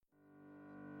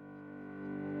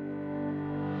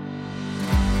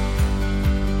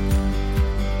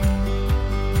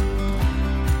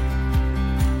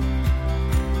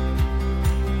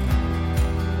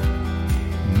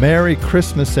Merry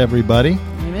Christmas, everybody.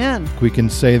 Amen. We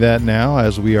can say that now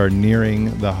as we are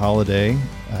nearing the holiday,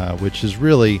 which is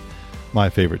really my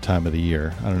favorite time of the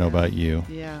year. I don't know about you.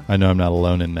 Yeah. I know I'm not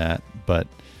alone in that, but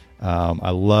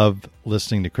I love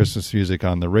listening to Christmas music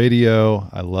on the radio.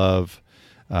 I love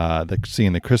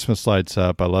seeing the Christmas lights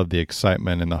up. I love the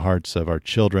excitement in the hearts of our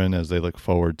children as they look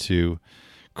forward to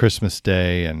Christmas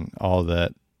Day and all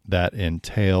that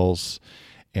entails,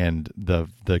 and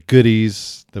the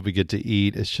goodies that we get to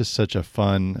eat. It's just such a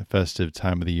fun, festive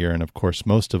time of the year, and of course,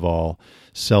 most of all,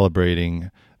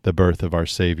 celebrating the birth of our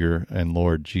Savior and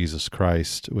Lord Jesus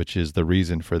Christ, which is the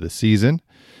reason for the season.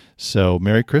 So,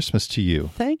 Merry Christmas to you.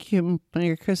 Thank you.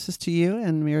 Merry Christmas to you,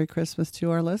 and Merry Christmas to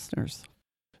our listeners.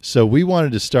 So we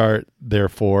wanted to start,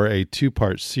 therefore, a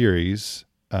two-part series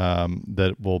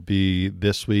that will be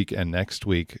this week and next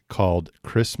week called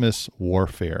Christmas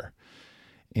Warfare.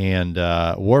 And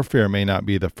warfare may not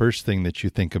be the first thing that you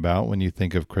think about when you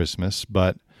think of Christmas,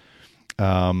 but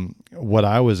what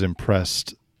I was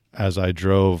impressed as I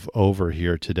drove over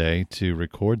here today to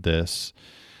record this,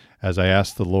 as I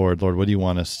asked the Lord, what do you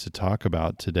want us to talk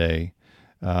about today?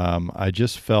 I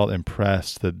just felt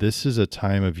impressed that this is a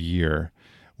time of year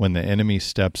when the enemy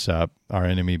steps up, our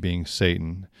enemy being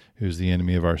Satan, who's the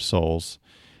enemy of our souls.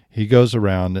 He goes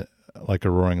around like a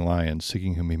roaring lion,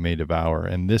 seeking whom he may devour.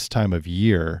 And this time of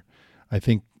year, I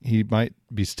think he might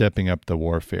be stepping up the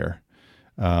warfare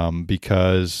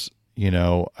because,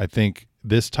 I think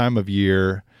this time of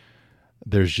year,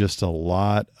 there's just a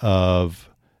lot of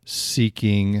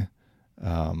seeking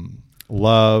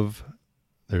love.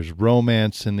 There's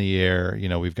romance in the air.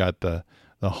 We've got the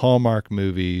Hallmark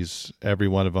movies. Every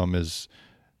one of them is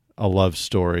a love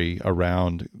story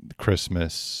around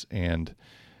Christmas, and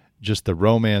just the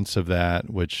romance of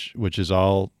that, which is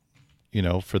all,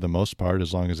 for the most part,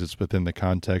 as long as it's within the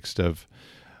context of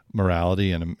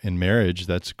morality and in marriage,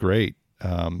 that's great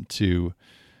to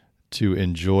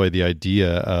enjoy the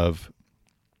idea of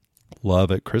love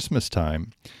at Christmas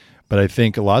time. But I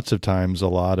think lots of times, a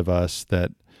lot of us that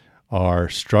are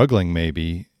struggling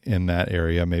maybe in that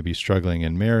area, maybe struggling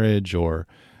in marriage, or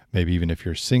maybe even if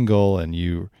you're single and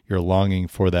you're longing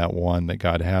for that one that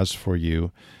God has for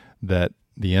you, that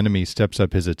the enemy steps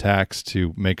up his attacks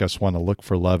to make us want to look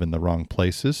for love in the wrong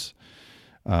places.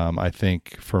 I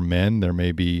think for men, there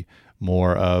may be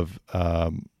more of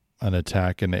an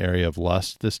attack in the area of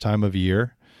lust this time of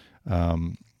year.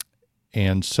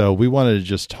 And so we wanted to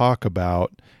just talk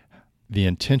about the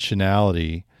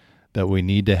intentionality that we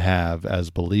need to have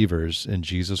as believers in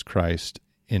Jesus Christ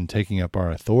in taking up our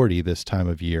authority this time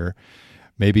of year,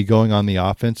 maybe going on the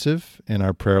offensive in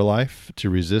our prayer life to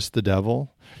resist the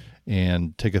devil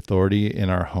and take authority in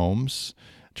our homes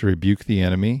to rebuke the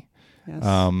enemy.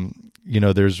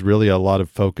 Yes. There's really a lot of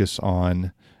focus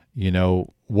on,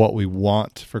 what we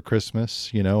want for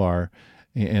Christmas,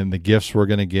 and the gifts we're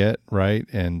going to get, right?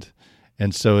 And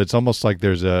so it's almost like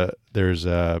there's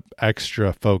a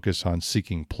extra focus on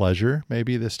seeking pleasure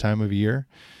maybe this time of year,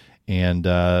 and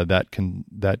that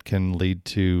can lead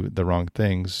to the wrong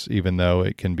things, even though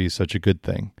it can be such a good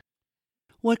thing.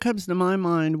 What comes to my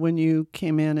mind when you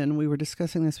came in, and we were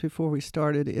discussing this before we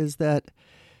started, is that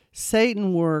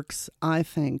Satan works, I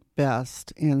think,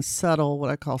 best in what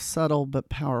I call subtle but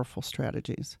powerful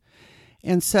strategies.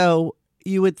 And so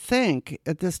you would think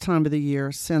at this time of the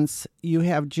year, since you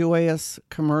have joyous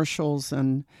commercials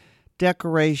and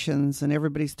decorations and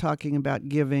everybody's talking about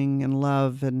giving and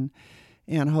love, and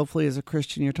hopefully as a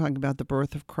Christian you're talking about the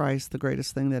birth of Christ, the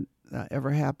greatest thing that ever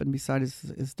happened besides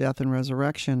his death and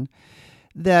resurrection,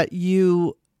 that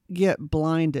you get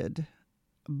blinded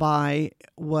by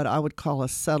what I would call a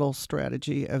subtle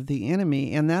strategy of the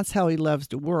enemy. And that's how he loves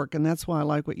to work. And that's why I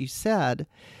like what you said,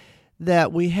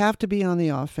 that we have to be on the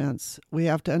offense. We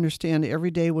have to understand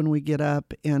every day when we get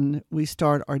up and we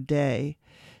start our day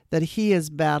that he is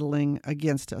battling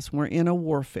against us. We're in a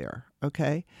warfare,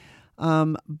 okay?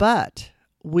 But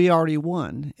we already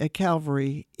won at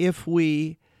Calvary if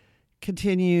we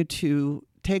continue to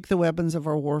take the weapons of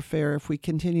our warfare, if we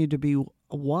continue to be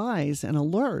wise and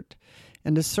alert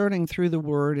and discerning through the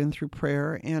word and through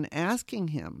prayer and asking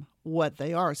him what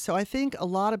they are. So I think a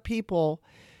lot of people,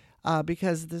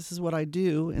 because this is what I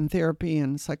do in therapy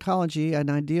and psychology, and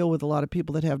I deal with a lot of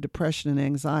people that have depression and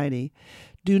anxiety,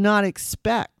 do not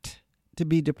expect to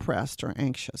be depressed or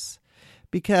anxious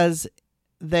because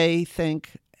they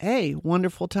think, hey,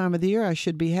 wonderful time of the year, I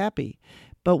should be happy.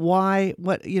 But why,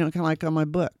 kind of like on my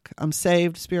book, I'm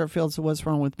saved, spirit-filled, so what's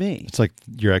wrong with me? It's like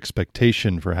your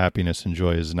expectation for happiness and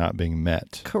joy is not being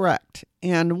met. Correct.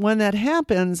 And when that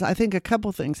happens, I think a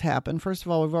couple things happen. First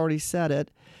of all, we've already said it.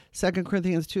 2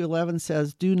 Corinthians 2:11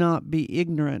 says, do not be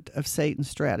ignorant of Satan's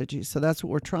strategies. So that's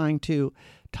what we're trying to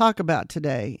talk about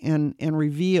today and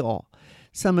reveal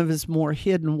some of his more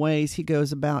hidden ways he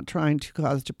goes about trying to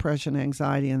cause depression,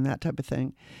 anxiety, and that type of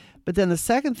thing. But then the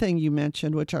second thing you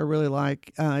mentioned, which I really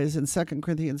like, is in 2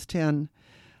 Corinthians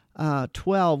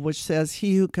 10:12, which says,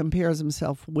 he who compares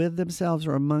himself with themselves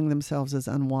or among themselves is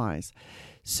unwise.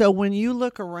 So when you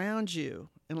look around you,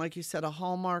 and like you said, a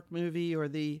Hallmark movie or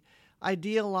the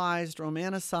idealized,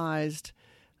 romanticized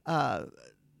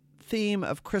theme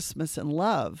of Christmas and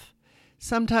love,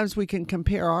 sometimes we can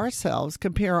compare ourselves,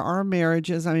 compare our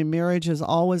marriages. I mean, marriage is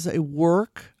always a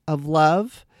work of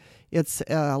love. It's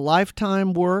a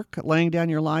lifetime work, laying down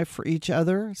your life for each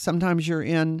other. Sometimes you're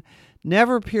in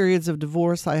never periods of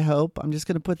divorce, I hope. I'm just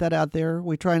going to put that out there.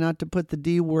 We try not to put the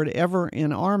D word ever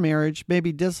in our marriage,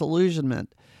 maybe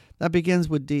disillusionment. That begins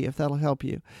with D, if that'll help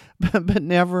you. But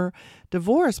never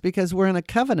divorce, because we're in a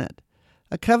covenant.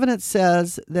 A covenant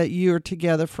says that you're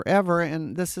together forever,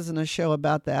 and this isn't a show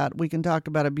about that. We can talk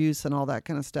about abuse and all that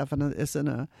kind of stuff, and it isn't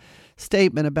a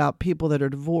statement about people that are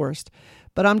divorced.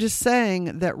 But I'm just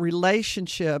saying that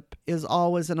relationship is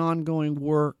always an ongoing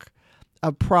work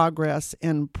of progress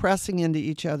and pressing into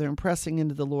each other and pressing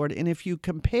into the Lord. And if you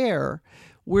compare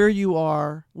where you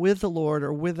are with the Lord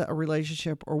or with a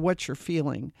relationship or what you're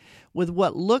feeling with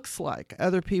what looks like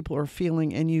other people are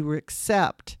feeling, and you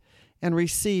accept and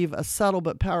receive a subtle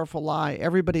but powerful lie,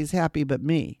 everybody's happy but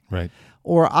me. Right.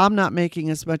 Or I'm not making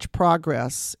as much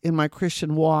progress in my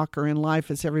Christian walk or in life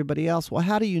as everybody else. Well,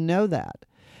 how do you know that?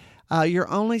 Your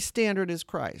only standard is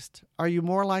Christ. Are you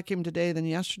more like him today than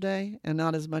yesterday, and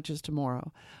not as much as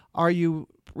tomorrow? Are you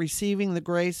receiving the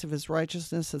grace of his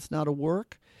righteousness that's not a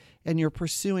work, and you're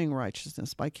pursuing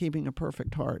righteousness by keeping a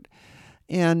perfect heart?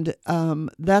 And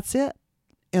that's it.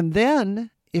 And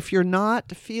then if you're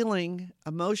not feeling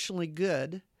emotionally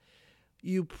good,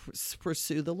 you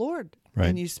pursue the Lord. Right.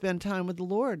 And you spend time with the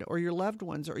Lord or your loved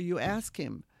ones, or you ask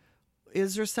him,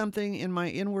 is there something in my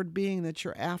inward being that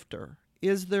you're after?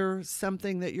 Is there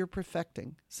something that you're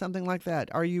perfecting? Something like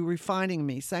that. Are you refining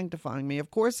me, sanctifying me?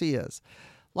 Of course he is.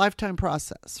 Lifetime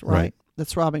process, right?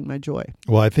 That's robbing my joy.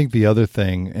 Well, I think the other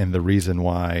thing, and the reason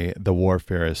why the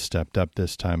warfare has stepped up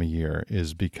this time of year,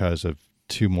 is because of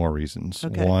two more reasons.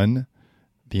 Okay. One,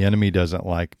 the enemy doesn't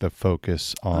like the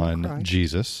focus on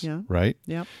Jesus, right?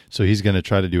 Yep. So he's going to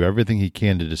try to do everything he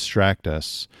can to distract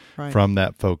us from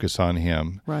that focus on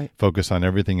him, focus on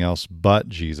everything else but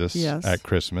Jesus at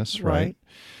Christmas, right?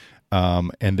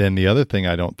 And then the other thing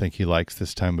I don't think he likes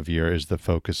this time of year is the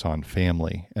focus on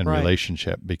family and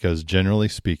relationship, because generally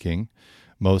speaking,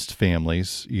 most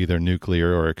families, either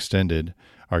nuclear or extended,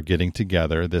 are getting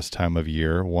together this time of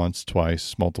year once,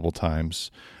 twice, multiple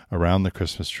times around the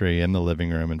Christmas tree, in the living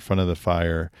room, in front of the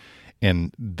fire.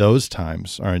 And those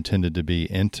times are intended to be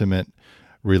intimate,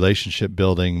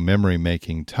 relationship-building,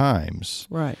 memory-making times.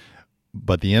 Right.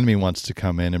 But the enemy wants to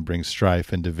come in and bring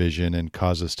strife and division and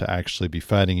cause us to actually be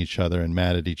fighting each other and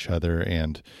mad at each other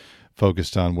and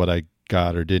focused on what I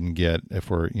got or didn't get. If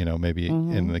we're, maybe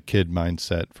in the kid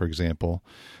mindset, for example,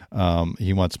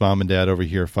 he wants mom and dad over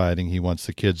here fighting. He wants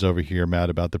the kids over here mad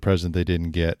about the present they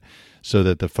didn't get, so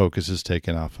that the focus is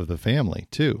taken off of the family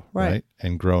too, right?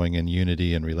 And growing in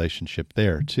unity and relationship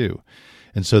there too.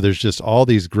 And so there's just all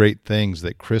these great things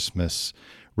that Christmas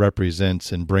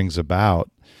represents and brings about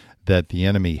that the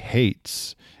enemy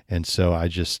hates. And so I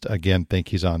just, again, think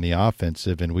he's on the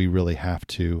offensive, and we really have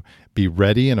to be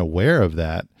ready and aware of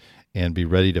that and be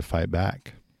ready to fight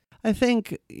back. I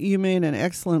think you made an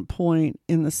excellent point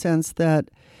in the sense that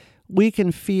we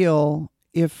can feel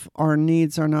if our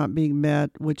needs are not being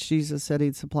met, which Jesus said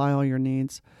he'd supply all your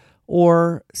needs,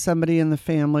 or somebody in the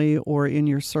family or in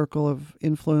your circle of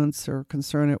influence or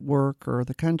concern at work or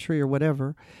the country or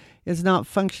whatever is not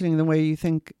functioning the way you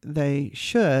think they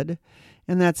should,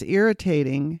 and that's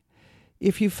irritating.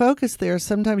 If you focus there,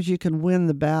 sometimes you can win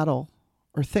the battle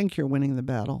or think you're winning the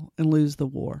battle and lose the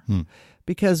war.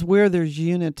 Because where there's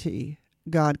unity,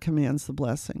 God commands the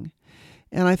blessing.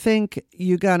 And I think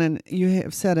you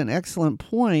have said an excellent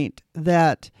point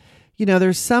that,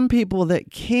 there's some people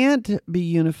that can't be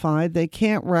unified. They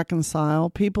can't reconcile.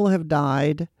 People have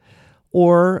died,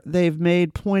 or they've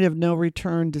made point of no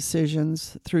return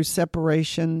decisions through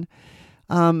separation.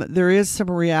 There is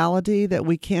some reality that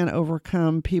we can't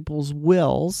overcome people's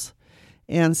wills.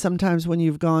 And sometimes when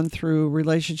you've gone through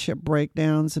relationship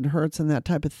breakdowns and hurts and that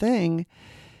type of thing,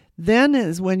 then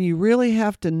is when you really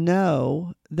have to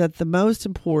know that the most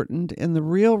important and the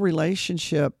real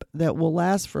relationship that will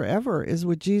last forever is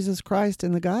with Jesus Christ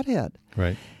and the Godhead.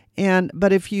 Right.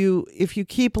 But if you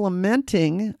keep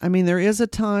lamenting, I mean, there is a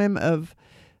time of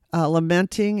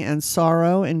lamenting and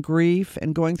sorrow and grief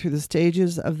and going through the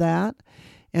stages of that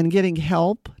and getting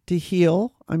help to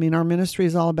heal. I mean, our ministry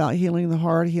is all about healing the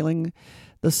heart, healing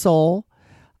the soul,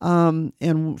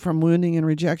 and from wounding and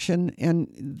rejection.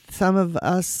 And some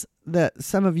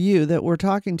of you that we're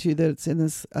talking to that's in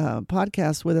this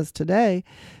podcast with us today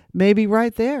may be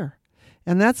right there.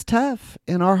 And that's tough.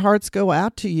 And our hearts go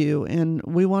out to you, and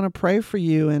we want to pray for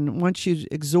you and want to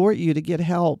exhort you to get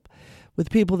help with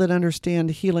people that understand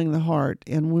healing the heart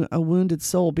and a wounded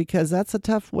soul, because that's a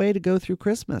tough way to go through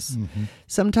Christmas. Mm-hmm.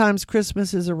 Sometimes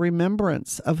Christmas is a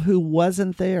remembrance of who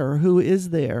wasn't there, or who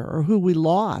is there, or who we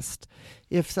lost.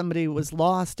 If somebody was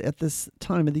lost at this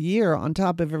time of the year, on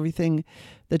top of everything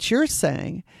that you're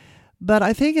saying. But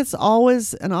I think it's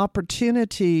always an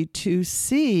opportunity to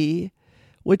see,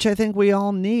 which I think we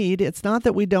all need. It's not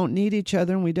that we don't need each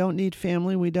other and we don't need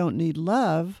family, we don't need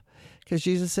love, because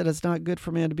Jesus said it's not good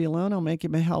for man to be alone. I'll make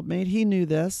him a helpmate. He knew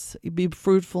this. Be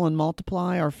fruitful and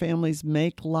multiply. Our families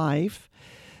make life.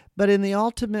 But in the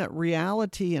ultimate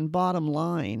reality and bottom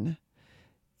line,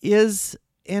 is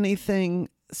anything,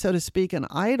 so to speak, an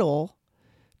idol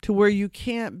to where you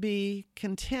can't be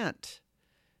content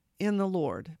in the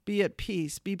Lord, be at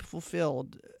peace, be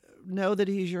fulfilled, know that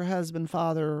he's your husband,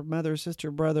 father, mother, sister,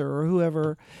 brother, or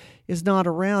whoever is not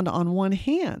around on one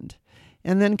hand,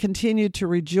 and then continue to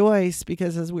rejoice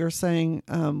because, as we were saying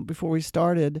before we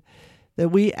started, that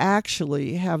we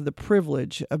actually have the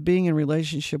privilege of being in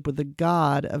relationship with the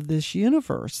God of this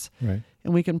universe. Right.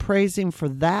 And we can praise him for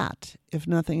that, if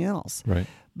nothing else. Right.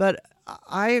 But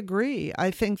I agree. I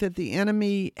think that the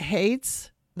enemy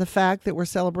hates the fact that we're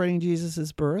celebrating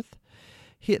Jesus' birth.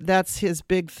 That's his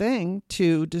big thing,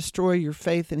 to destroy your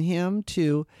faith in him,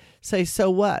 to say, so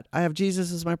what? I have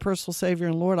Jesus as my personal Savior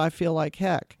and Lord. I feel like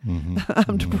heck. Mm-hmm.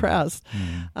 I'm depressed.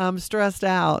 Mm-hmm. I'm stressed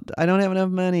out. I don't have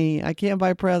enough money. I can't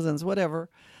buy presents, whatever,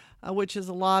 which is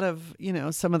a lot of,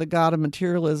 some of the God of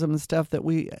materialism and stuff that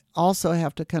we also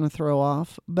have to kind of throw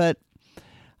off. But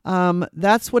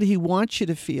that's what he wants you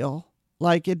to feel.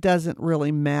 Like it doesn't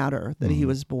really matter that he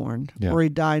was born or he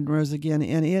died and rose again,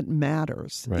 and it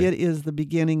matters. Right. It is the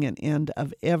beginning and end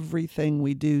of everything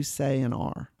we do, say, and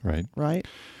are. Right. Right?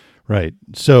 Right.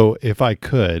 So if I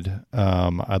could,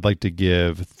 I'd like to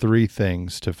give 3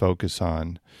 things to focus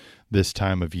on this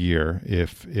time of year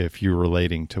if you're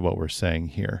relating to what we're saying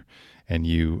here and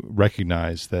you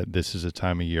recognize that this is a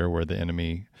time of year where the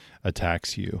enemy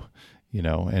attacks you,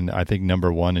 and I think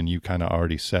number 1, and you kind of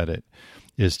already said it,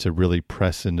 is to really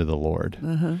press into the Lord,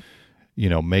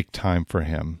 make time for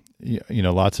him.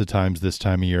 Lots of times this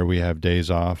time of year we have days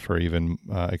off or even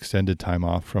extended time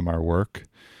off from our work.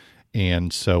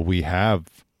 And so we have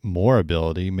more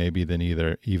ability maybe than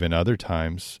even other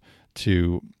times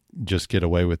to just get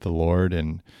away with the Lord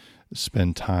and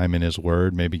spend time in his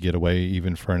word, maybe get away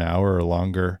even for an hour or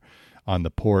longer on the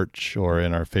porch or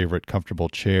in our favorite comfortable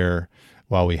chair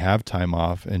while we have time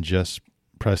off and just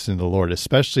press into the Lord,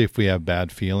 especially if we have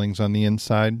bad feelings on the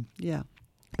inside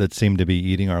that seem to be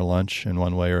eating our lunch in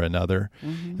one way or another,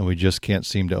 and we just can't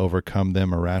seem to overcome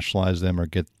them or rationalize them or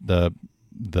get the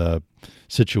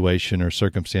situation or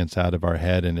circumstance out of our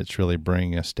head, and it's really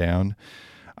bringing us down.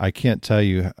 I can't tell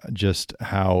you just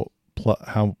how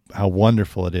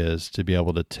wonderful it is to be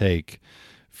able to take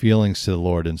feelings to the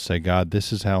Lord and say, God,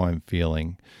 this is how I'm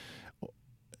feeling.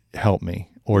 Help me.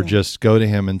 Or just go to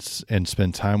him and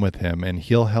spend time with him, and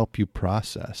he'll help you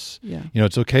process. Yeah.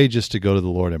 It's okay just to go to the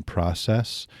Lord and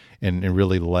process and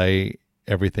really lay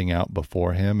everything out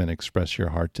before him and express your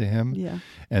heart to him. Yeah.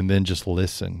 And then just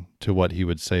listen to what he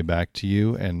would say back to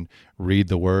you and read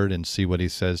the word and see what he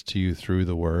says to you through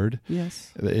the word.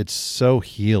 Yes. It's so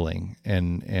healing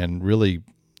and really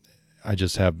I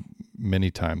just have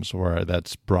many times where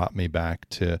that's brought me back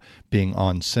to being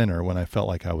on center when I felt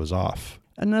like I was off.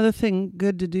 Another thing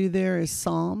good to do there is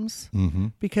Psalms,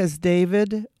 because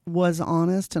David was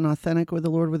honest and authentic with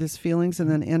the Lord with his feelings and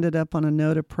then ended up on a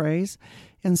note of praise.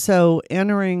 And so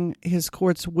entering his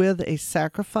courts with a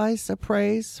sacrifice of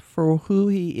praise for who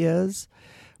he is,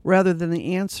 rather than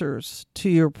the answers to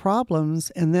your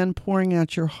problems, and then pouring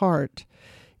out your heart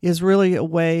is really a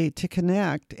way to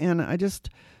connect. And I just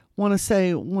want to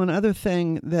say one other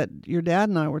thing that your dad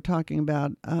and I were talking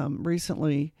about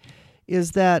recently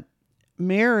is that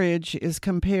marriage is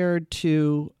compared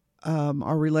to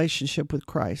our relationship with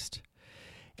Christ.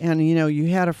 And, you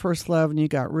had a first love and you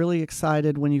got really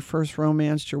excited when you first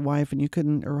romanced your wife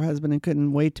and or husband and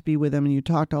couldn't wait to be with them and you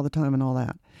talked all the time and all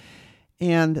that.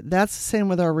 And that's the same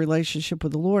with our relationship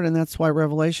with the Lord. And that's why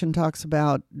Revelation talks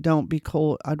about don't be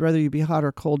cold. I'd rather you be hot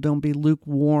or cold. Don't be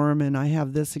lukewarm. And I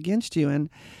have this against you.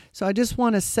 And so I just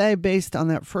want to say, based on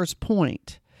that first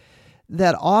point,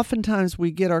 that oftentimes we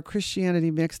get our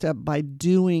Christianity mixed up by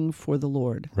doing for the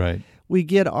Lord. Right. We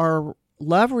get our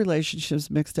love relationships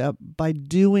mixed up by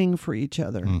doing for each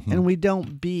other. Mm-hmm. And we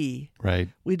don't be. Right.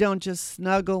 We don't just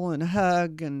snuggle and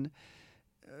hug and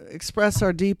express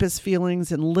our deepest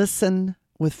feelings and listen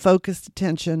with focused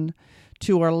attention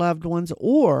to our loved ones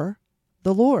or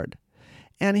the Lord.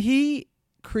 And He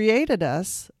created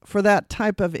us for that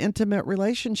type of intimate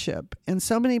relationship. And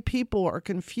so many people are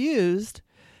confused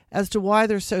as to why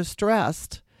they're so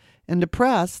stressed and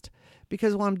depressed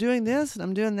because, well, I'm doing this and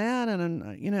I'm doing that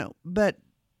and but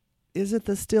is it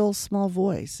the still small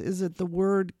voice? Is it the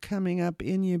word coming up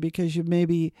in you because you've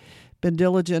maybe been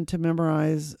diligent to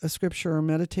memorize a scripture or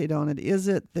meditate on it? Is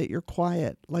it that you're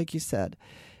quiet, like you said?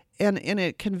 And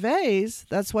it conveys,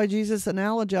 that's why Jesus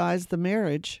analogized the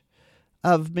marriage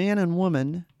of man and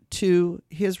woman to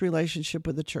His relationship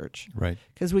with the church. Right.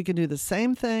 Because we can do the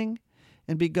same thing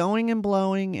and be going and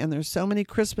blowing, and there's so many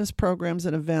Christmas programs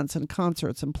and events and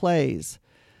concerts and plays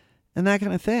and that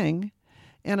kind of thing.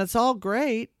 And it's all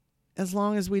great as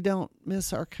long as we don't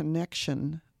miss our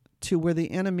connection to where the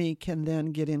enemy can then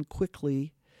get in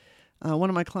quickly. One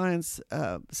of my clients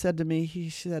said to me, he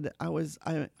said, I was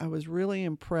really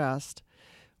impressed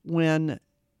when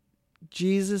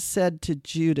Jesus said to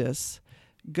Judas,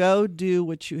 go do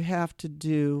what you have to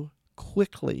do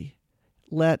quickly.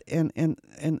 And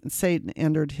Satan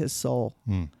entered his soul.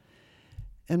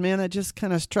 And man, that just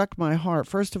kind of struck my heart.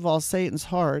 First of all, Judas's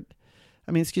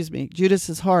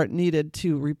heart needed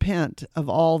to repent of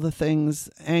all the things,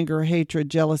 anger, hatred,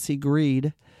 jealousy,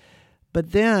 greed.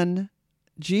 But then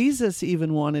Jesus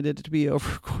even wanted it to be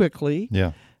over quickly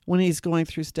when he's going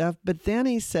through stuff. But then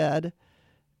he said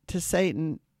to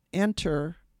Satan,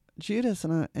 enter Judas.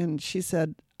 And she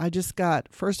said, I just got,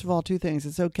 first of all, two things.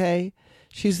 It's okay.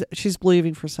 She's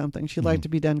believing for something. She'd like to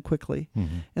be done quickly.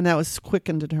 Mm-hmm. And that was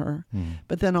quickened in her. Mm-hmm.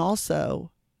 But then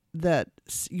also that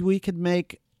we could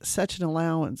make such an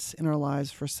allowance in our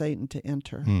lives for Satan to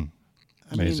enter.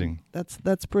 Amazing.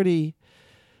 That's pretty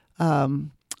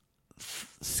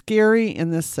scary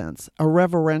in this sense, a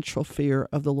reverential fear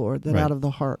of the Lord, that out of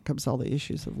the heart comes all the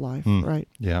issues of life, right?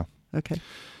 Yeah. Okay.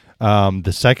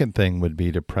 The second thing would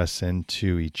be to press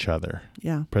into each other.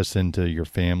 Yeah. Press into your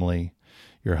family,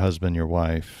 your husband, your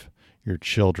wife, your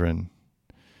children.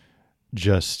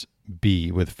 Just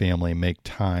be with family, make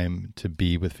time to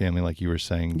be with family, like you were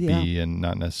saying, be and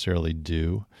not necessarily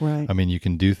do. Right. I mean, you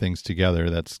can do things together.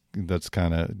 That's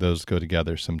kind of, those go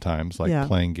together sometimes, like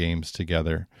playing games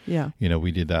together. Yeah.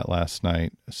 We did that last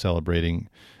night, celebrating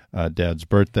Dad's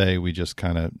birthday. We just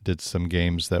kind of played some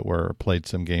games that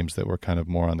were kind of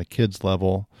more on the kids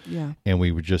level. Yeah. And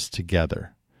we were just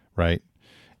together, right?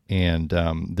 And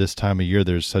this time of year,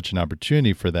 there's such an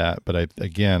opportunity for that. But I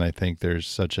think there's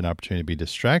such an opportunity to be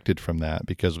distracted from that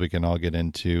because we can all get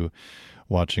into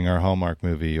watching our Hallmark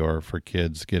movie, or for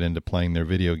kids, get into playing their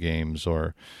video games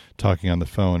or talking on the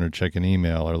phone or checking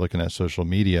email or looking at social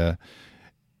media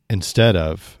instead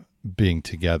of being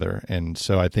together. And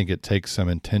so I think it takes some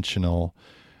intentional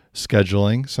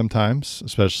scheduling sometimes,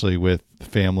 especially with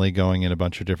family going in a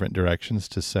bunch of different directions,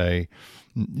 to say,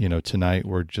 tonight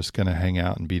we're just going to hang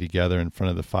out and be together in front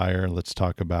of the fire. Let's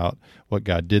talk about what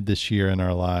God did this year in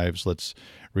our lives. Let's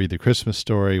read the Christmas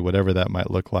story, whatever that might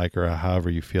look like, or however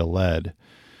you feel led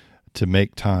to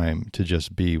make time to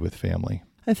just be with family.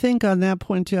 I think on that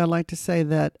point too, I'd like to say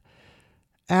that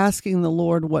asking the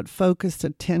Lord what focused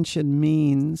attention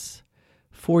means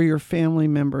for your family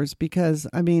members, because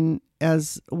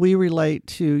as we relate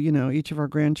to, each of our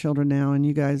grandchildren now and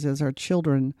you guys as our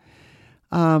children,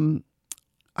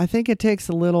 I think it takes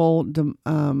a little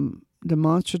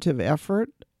demonstrative effort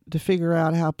to figure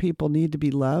out how people need to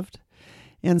be loved.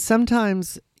 And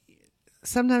sometimes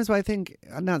I think,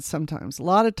 not sometimes, a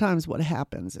lot of times what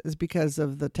happens is because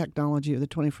of the technology of the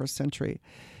 21st century,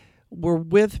 we're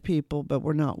with people, but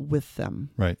we're not with them.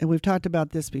 Right. And we've talked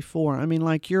about this before.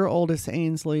 Like your oldest,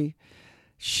 Ainsley,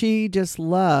 she just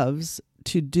loves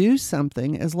to do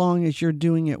something as long as you're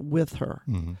doing it with her.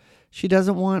 Mm-hmm. She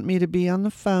doesn't want me to be on the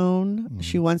phone. Mm-hmm.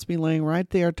 She wants me laying right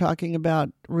there talking about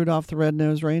Rudolph the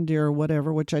Red-Nosed Reindeer or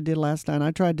whatever, which I did last night.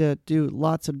 I tried to do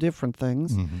lots of different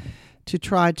things to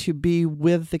try to be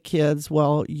with the kids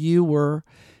while you were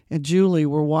and Julie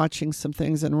were watching some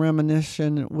things and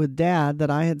reminiscing with Dad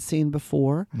that I had seen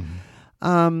before.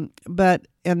 And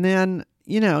then,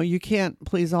 you can't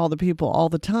please all the people all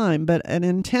the time, but an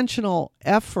intentional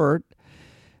effort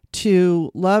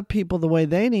to love people the way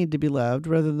they need to be loved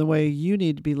rather than the way you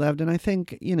need to be loved. And I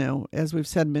think, as we've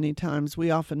said many times, we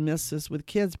often miss this with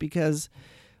kids because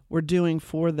we're doing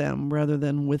for them rather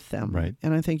than with them. Right.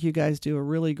 And I think you guys do a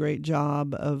really great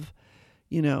job of,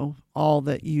 all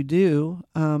that you do.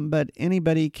 But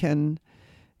anybody can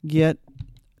get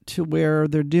to where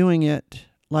they're doing it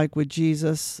like with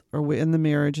Jesus or in the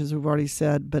marriage, as we've already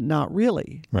said, but not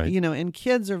really. Right. And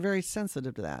kids are very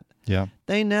sensitive to that. Yeah.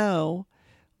 They know,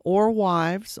 or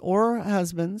wives or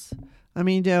husbands. I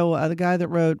mean, the guy that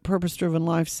wrote Purpose Driven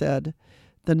Life said,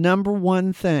 the number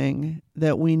one thing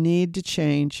that we need to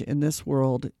change in this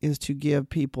world is to give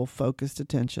people focused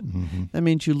attention. Mm-hmm. That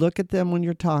means you look at them when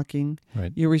you're talking.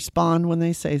 Right. You respond when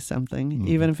they say something, Mm-hmm.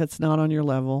 even if it's not on your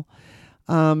level.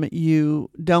 You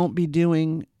don't be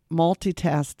doing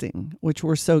multitasking, which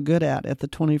we're so good at in the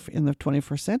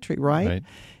 21st century, right? Right.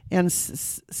 And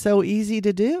so easy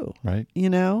to do. Right.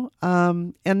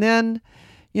 And then,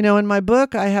 in my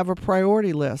book, I have a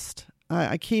priority list.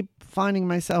 I keep finding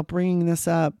myself bringing this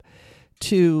up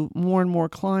to more and more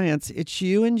clients. It's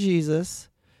you and Jesus,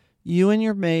 you and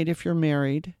your mate if you're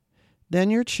married, then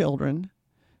your children,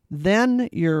 then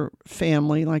your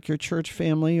family, like your church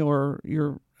family or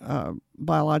your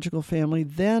biological family,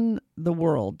 then the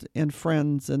world and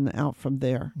friends, and out from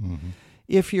there. Mm-hmm.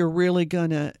 If you're really going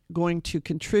to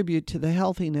contribute to the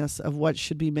healthiness of what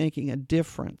should be making a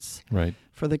difference Right.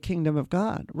 for the kingdom of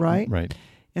God, right? Right.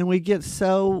 And we get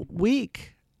so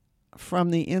weak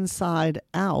from the inside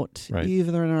out, Right.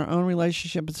 either in our own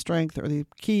relationship and strength or the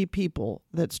key people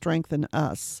that strengthen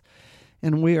us.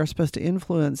 And we are supposed to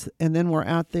influence, and then we're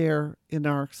out there in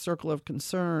our circle of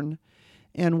concern,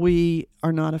 and we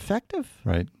are not effective,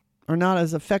 Right. or not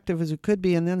as effective as we could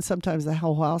be. And then sometimes the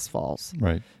whole house falls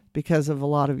Right. because of a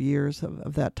lot of years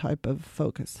of that type of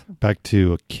focus. Back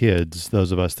to kids,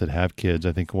 those of us that have kids,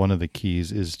 I think one of the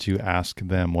keys is to ask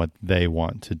them what they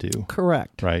want to do.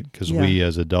 Correct. Right? Because Yeah. we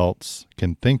as adults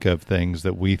can think of things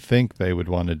that we think they would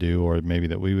want to do, or maybe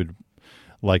that we would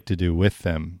like to do with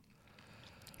them.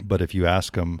 But if you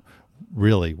ask them,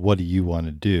 really, what do you want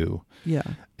to do? Yeah.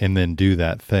 And then do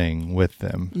that thing with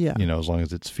them, Yeah. as long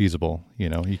as it's feasible.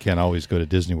 You can't always go to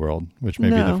Disney World, which may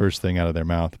be No. the first thing out of their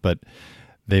mouth, but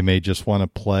they may just want to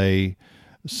play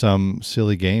some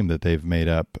silly game that they've made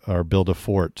up, or build a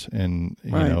fort in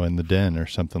the den or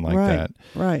something like Right. that.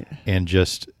 Right. And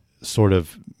just sort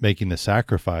of making the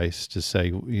sacrifice to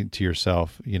say to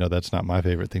yourself, that's not my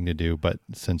favorite thing to do, but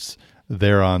since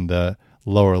they're on the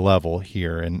lower level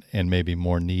here and maybe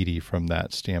more needy from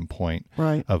that standpoint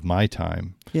Right. of my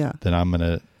time, Yeah. then I'm going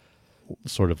to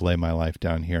sort of lay my life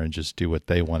down here and just do what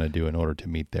they want to do in order to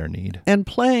meet their need. And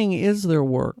playing is their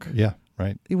work. Yeah,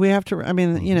 right. We have to,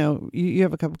 you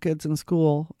have a couple kids in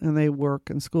school and they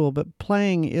work in school, but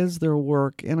playing is their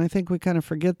work. And I think we kind of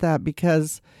forget that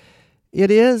because it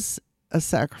is a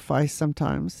sacrifice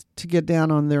sometimes to get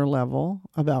down on their level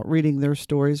about reading their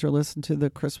stories or listen to the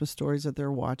Christmas stories that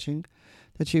they're watching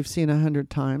that you've seen 100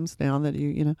 times now that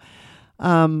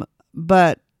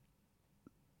but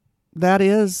that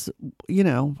is,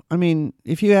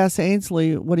 if you ask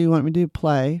Ainsley, what do you want me to do?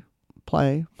 Play.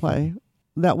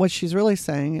 That what she's really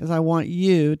saying is, I want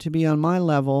you to be on my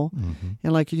level. Mm-hmm.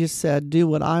 And like you just said, do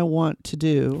what I want to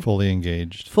do. Fully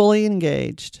engaged.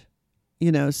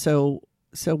 So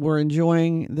we're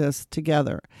enjoying this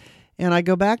together. And I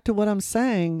go back to what I'm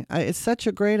saying. It's such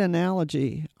a great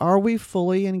analogy. Are we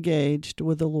fully engaged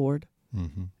with the Lord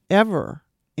Mm-hmm. ever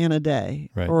in a day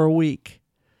Right. or a week?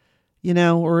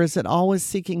 Or is it always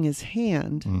seeking his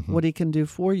hand, Mm-hmm. what he can do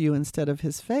for you instead of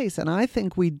his face? And I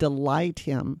think we delight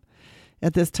him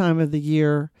at this time of the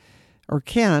year, or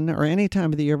any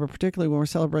time of the year, but particularly when we're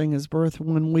celebrating his birth,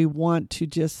 when we want to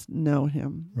just know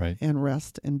him Right. and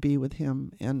rest and be with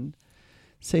him and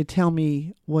say, tell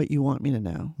me what you want me to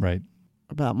know Right.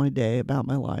 about my day, about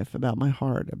my life, about my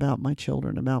heart, about my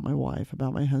children, about my wife,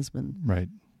 about my husband. Right.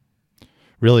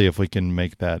 Really, if we can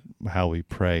make that how we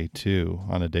pray too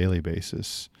on a daily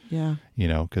basis, Yeah.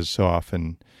 because so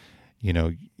often,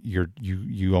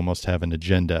 you almost have an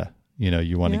agenda.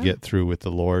 You want to Yeah. get through with the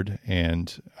Lord,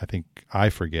 and I think I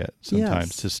forget sometimes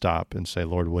Yes. to stop and say,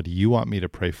 Lord, what do you want me to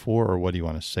pray for, or what do you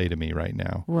want to say to me right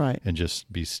now? Right. And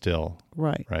just be still,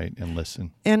 Right. right, and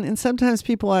listen. And sometimes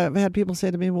I've had people say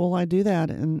to me, well, I do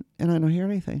that and I don't hear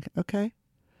anything. Okay.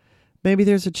 Maybe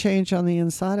there's a change on the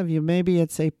inside of you. Maybe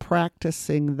it's a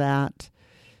practicing that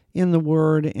in the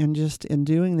Word and just in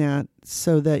doing that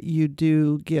so that you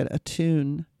do get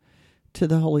attuned to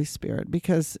the Holy Spirit,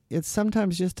 because it's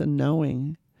sometimes just a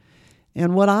knowing.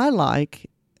 And what I like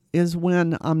is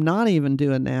when I'm not even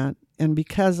doing that, and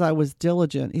because I was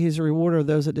diligent, he's a rewarder of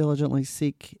those that diligently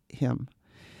seek him.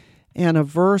 and a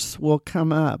verse will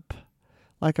come up.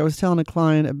 Like I was telling a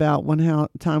client about one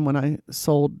time when I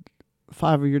sold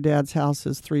 5 of your dad's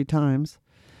houses 3 times,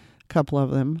 a couple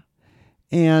of them.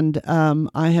 And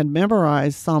I had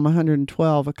memorized Psalm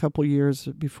 112 a couple years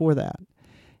before that.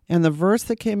 And the verse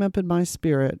that came up in my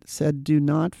spirit said, "Do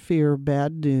not fear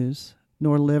bad news,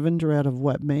 nor live in dread of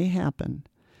what may happen,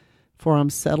 for I'm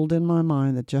settled in my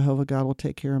mind that Jehovah God will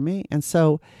take care of me." And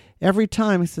so every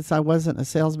time, since I wasn't a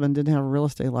salesman, didn't have a real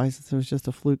estate license, it was just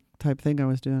a fluke type thing I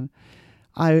was doing,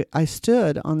 I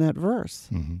stood on that verse.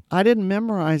 Mm-hmm. I didn't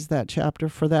memorize that chapter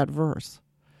for that verse.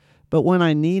 But when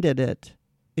I needed it,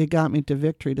 it got me to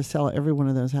victory to sell every one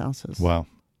of those houses. Wow.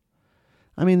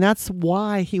 I mean, that's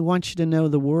why he wants you to know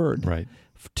the word. Right.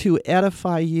 To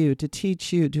edify you, to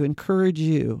teach you, to encourage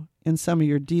you in some of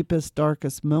your deepest,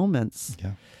 darkest moments.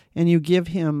 Yeah. And you give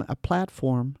him a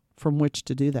platform from which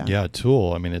to do that. Yeah, a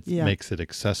tool. I mean, it Yeah. makes it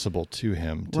accessible to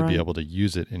him to Right. be able to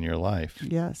use it in your life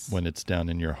Yes. when it's down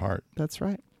in your heart. That's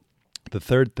right. The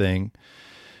third thing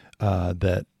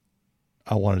that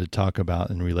I wanted to talk about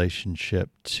in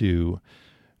relationship to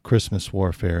Christmas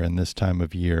warfare in this time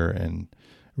of year and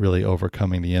really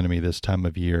overcoming the enemy this time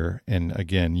of year, and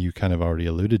again, you kind of already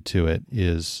alluded to it,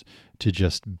 is to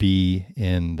just be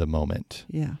in the moment,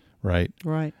 Yeah. right?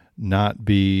 Right. Not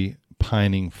be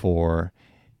pining for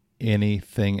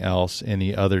anything else,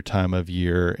 any other time of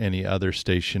year, any other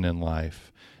station in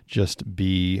life. Just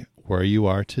be where you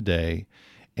are today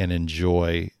and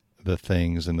enjoy the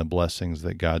things and the blessings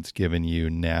that God's given you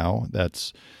now.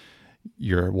 That's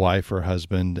your wife or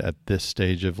husband at this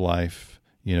stage of life,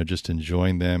 just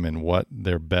enjoying them and what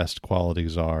their best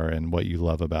qualities are and what you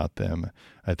love about them.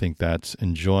 I think that's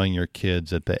enjoying your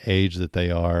kids at the age that they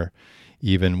are,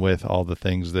 even with all the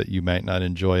things that you might not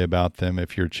enjoy about them.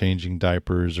 If you're changing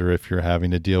diapers or if you're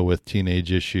having to deal with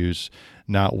teenage issues,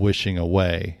 not wishing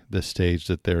away the stage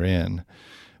that they're in,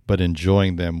 but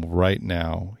enjoying them right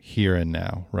now, here and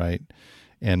now, right?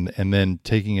 And then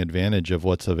taking advantage of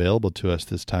what's available to us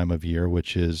this time of year,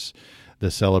 which is the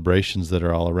celebrations that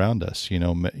are all around us.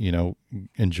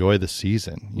 Enjoy the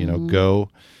season. Go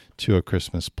to a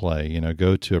Christmas play.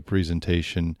 Go to a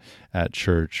presentation at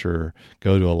church, or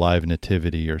go to a live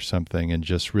nativity or something, and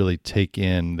just really take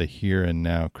in the here and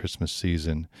now Christmas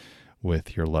season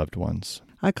with your loved ones.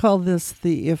 I call this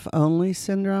the if only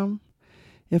syndrome.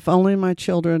 If only my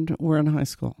children were in high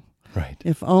school. Right.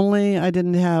 If only I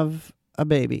didn't have a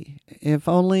baby. If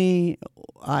only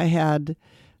I had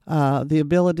the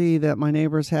ability that my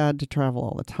neighbors had to travel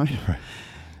all the time. Right.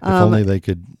 If only they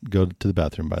could go to the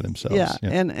bathroom by themselves. Yeah.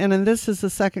 And this is the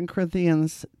 2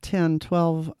 Corinthians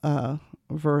 10:12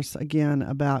 verse again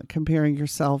about comparing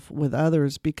yourself with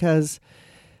others, because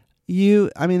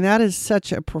that is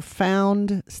such a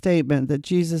profound statement that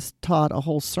Jesus taught a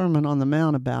whole Sermon on the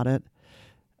Mount about it.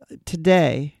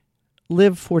 Today,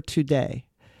 live for today.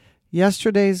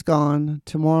 Yesterday's gone,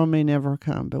 tomorrow may never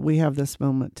come, but we have this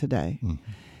moment today. Mm-hmm.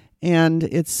 And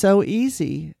it's so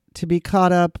easy to be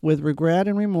caught up with regret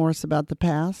and remorse about the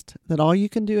past that all you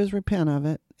can do is repent of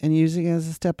it and use it as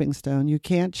a stepping stone. You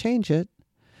can't change it.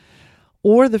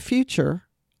 Or the future,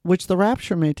 which the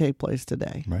rapture may take place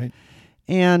today. Right.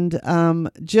 And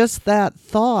just that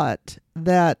thought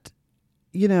that,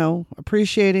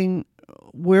 appreciating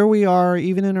where we are,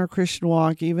 even in our Christian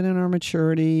walk, even in our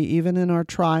maturity, even in our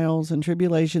trials and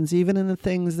tribulations, even in the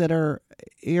things that are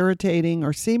irritating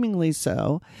or seemingly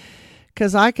so.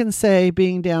 Because I can say,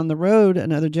 being down the road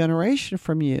another generation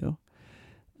from you,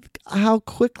 how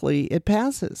quickly it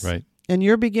passes. Right. And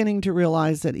you're beginning to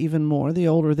realize that even more the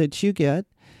older that you get.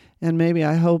 And maybe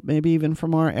even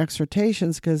from our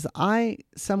exhortations, because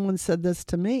someone said this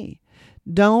to me,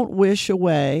 don't wish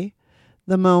away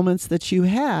the moments that you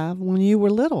have when you were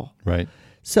little. Right.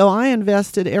 So I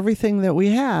invested everything that we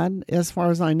had, as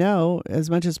far as I know, as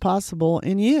much as possible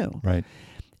in you. Right.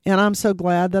 And I'm so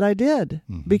glad that I did,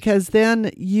 because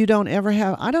then I don't ever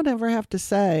have to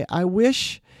say, I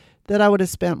wish that I would have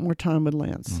spent more time with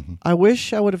Lance. Mm-hmm. I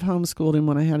wish I would have homeschooled him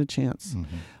when I had a chance.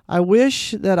 Mm-hmm. I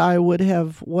wish that I would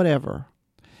have whatever.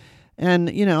 And,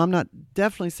 I'm not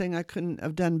definitely saying I couldn't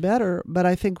have done better, but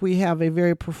I think we have a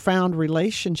very profound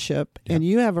relationship, and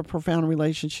you have a profound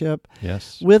relationship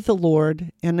with the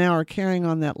Lord, and now are carrying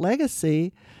on that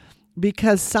legacy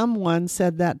because someone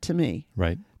said that to me.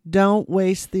 Right. Don't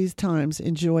waste these times.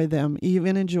 Enjoy them.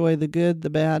 Even enjoy the good, the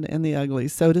bad, and the ugly,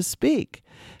 so to speak.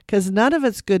 Because none of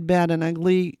it's good, bad, and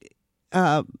ugly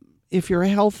if you're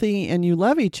healthy and you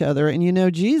love each other and you know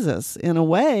Jesus in a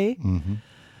way. Mm-hmm.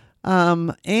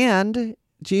 And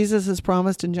Jesus has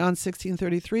promised in John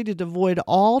 16:33 to devoid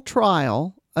all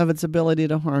trial of its ability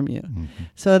to harm you. Mm-hmm.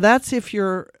 So that's if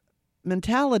you're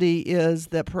mentality is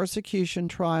that persecution,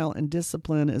 trial, and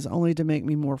discipline is only to make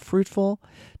me more fruitful,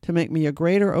 to make me a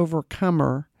greater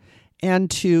overcomer,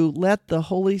 and to let the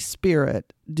Holy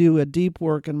Spirit do a deep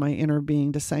work in my inner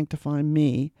being to sanctify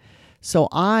me so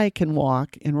I can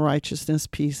walk in righteousness,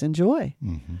 peace, and joy.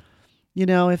 Mm-hmm. You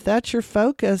know, if that's your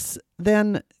focus,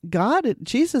 then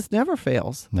Jesus never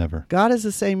fails. Never. God is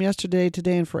the same yesterday,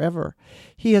 today, and forever.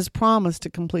 He has promised to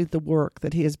complete the work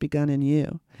that he has begun in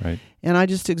you. Right. And I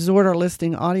just exhort our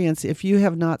listening audience, if you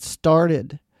have not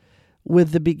started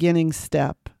with the beginning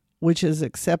step, which is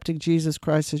accepting Jesus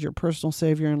Christ as your personal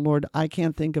Savior and Lord, I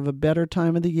can't think of a better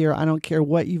time of the year. I don't care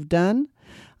what you've done.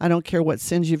 I don't care what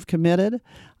sins you've committed.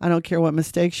 I don't care what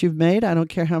mistakes you've made. I don't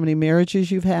care how many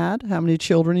marriages you've had, how many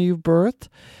children you've birthed.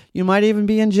 You might even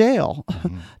be in jail.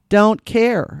 Mm-hmm. Don't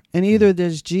care. And either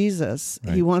there's Jesus.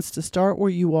 Right. He wants to start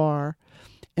where you are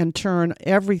and turn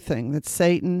everything that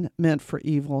Satan meant for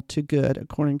evil to good,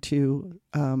 according to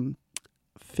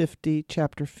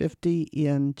chapter 50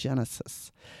 in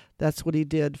Genesis. That's what he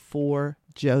did for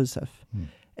Joseph.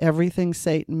 Everything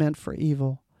Satan meant for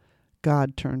evil,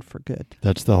 God turned for good.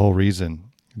 That's the whole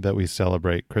reason that we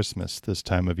celebrate Christmas this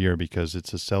time of year, because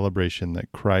it's a celebration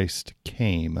that Christ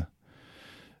came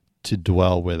to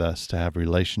dwell with us, to have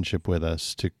relationship with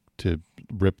us, to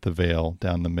rip the veil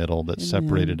down the middle that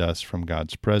separated us from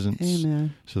God's presence.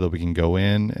 Amen. So that we can go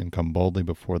in and come boldly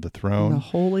before the throne. In the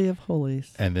Holy of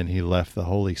Holies. And then he left the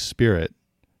Holy Spirit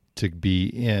to be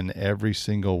in every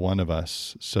single one of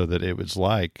us, so that it was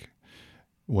like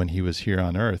when he was here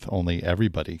on earth, only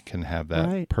everybody can have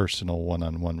that personal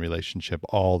one-on-one relationship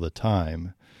all the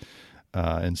time.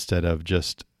 Instead of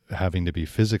just having to be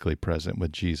physically present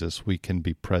with Jesus, we can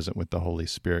be present with the Holy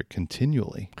Spirit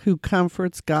continually. Who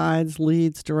comforts, guides,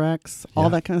 leads, directs, all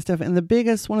that kind of stuff. And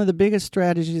one of the biggest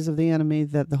strategies of the enemy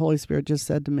that the Holy Spirit just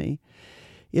said to me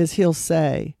is he'll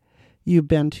say, you've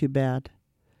been too bad.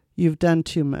 You've done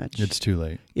too much. It's too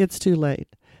late. It's too late.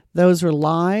 Those are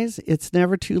lies. It's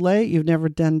never too late. You've never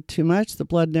done too much. The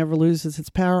blood never loses its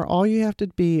power. All you have to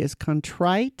be is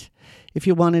contrite. If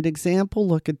you want an example,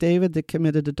 look at David that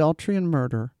committed adultery and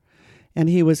murder. And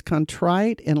he was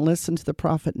contrite and listened to the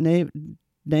prophet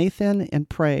Nathan and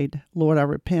prayed, Lord, I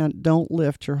repent. Don't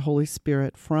lift your Holy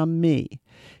Spirit from me.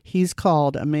 He's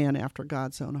called a man after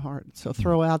God's own heart. So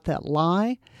throw out that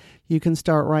lie. You can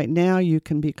start right now. You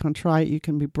can be contrite. You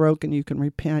can be broken. You can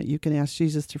repent. You can ask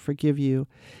Jesus to forgive you,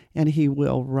 and he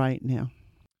will right now.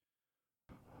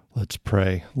 Let's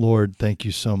pray. Lord, thank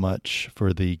you so much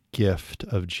for the gift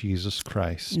of Jesus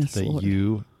Christ that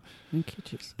Lord. Thank you,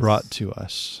 Jesus. Brought to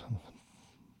us.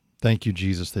 Thank you,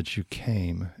 Jesus, that you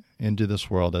came into this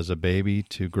world as a baby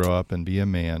to grow up and be a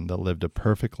man that lived a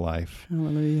perfect life.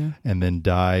 Hallelujah. And then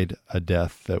died a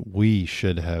death that we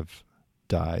should have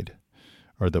died,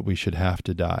 or that we should have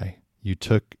to die. You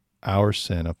took our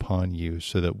sin upon you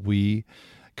so that we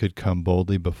could come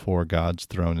boldly before God's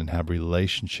throne and have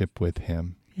relationship with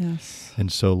him. Yes.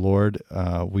 And so, Lord,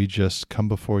 we just come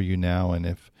before you now, and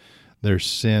if there's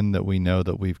sin that we know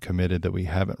that we've committed that we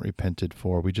haven't repented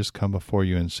for, we just come before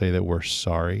you and say that we're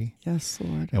sorry. Yes,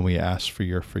 Lord. And we ask for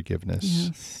your forgiveness.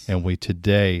 Yes. And we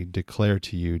today declare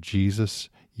to you, Jesus,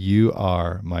 you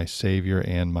are my Savior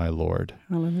and my Lord.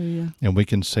 Hallelujah. And we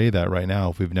can say that right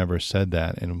now if we've never said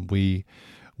that, and we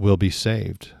will be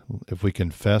saved. If we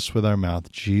confess with our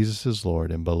mouth Jesus is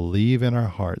Lord and believe in our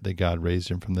heart that God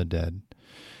raised him from the dead,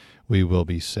 we will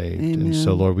be saved. Amen. And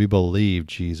so, Lord, we believe,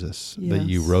 Jesus, that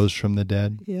you rose from the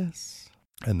dead. Yes.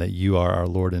 And that you are our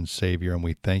Lord and Savior, and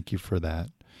we thank you for that.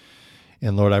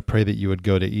 And Lord, I pray that you would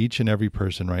go to each and every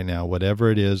person right now,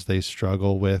 whatever it is they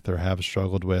struggle with or have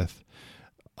struggled with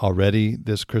already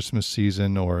this Christmas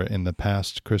season or in the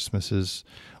past Christmases.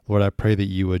 Lord, I pray that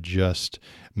you would just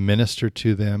minister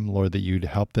to them, Lord, that you'd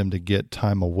help them to get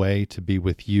time away to be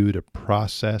with you, to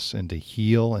process and to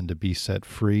heal and to be set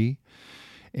free,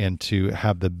 and to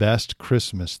have the best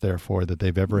Christmas, therefore, that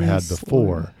they've ever had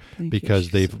before, because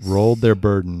they've rolled their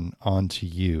burden onto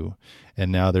you,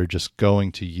 and now they're just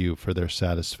going to you for their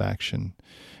satisfaction.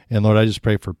 And Lord, I just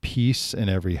pray for peace in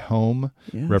every home,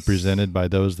 represented by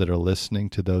those that are listening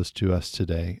to us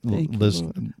today,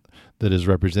 that is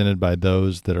represented by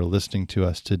those that are listening to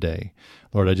us today.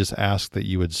 Lord, I just ask that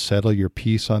you would settle your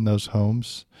peace on those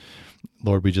homes.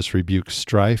 Lord, we just rebuke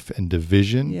strife and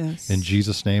division in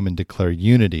Jesus' name and declare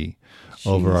unity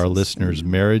over our listeners'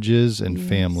 marriages and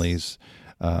families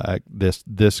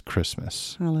this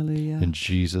Christmas. Hallelujah. In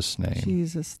Jesus' name.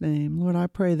 Jesus' name. Lord, I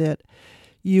pray that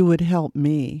you would help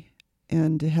me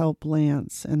and to help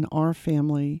Lance and our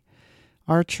family,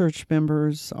 our church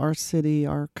members, our city,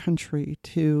 our country,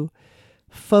 to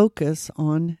focus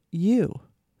on you,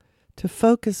 to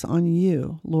focus on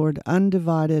you, Lord,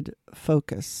 undivided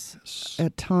focus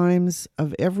at times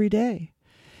of every day.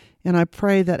 And I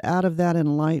pray that out of that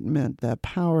enlightenment, that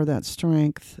power, that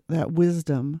strength, that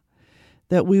wisdom,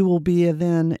 that we will be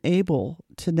then able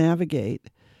to navigate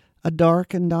a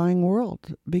dark and dying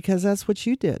world, because that's what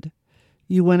you did.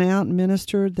 You went out and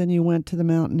ministered, then you went to the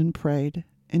mountain and prayed,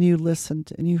 and you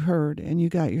listened, and you heard, and you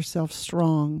got yourself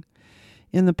strong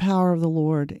in the power of the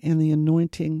Lord and the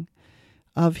anointing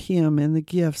of Him and the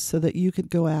gifts so that you could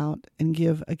go out and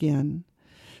give again.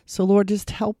 So, Lord,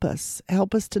 just help us.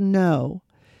 Help us to know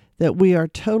that we are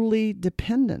totally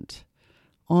dependent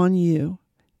on you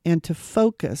and to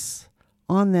focus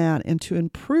on that and to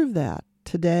improve that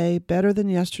today, better than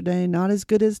yesterday, not as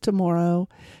good as tomorrow,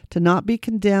 to not be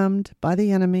condemned by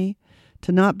the enemy,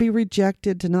 to not be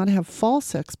rejected, to not have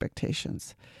false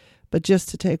expectations, but just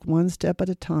to take one step at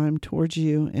a time towards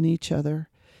you and each other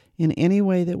in any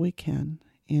way that we can.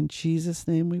 In Jesus'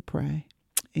 name we pray.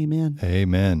 Amen.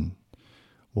 Amen.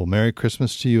 Well, Merry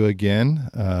Christmas to you again.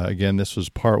 Again, this was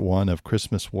part 1 of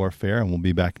Christmas Warfare, and we'll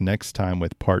be back next time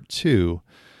with part 2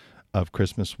 of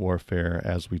Christmas Warfare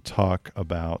as we talk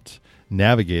about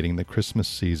navigating the Christmas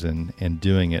season and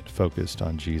doing it focused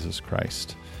on Jesus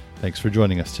Christ. Thanks for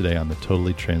joining us today on the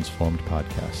Totally Transformed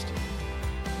Podcast.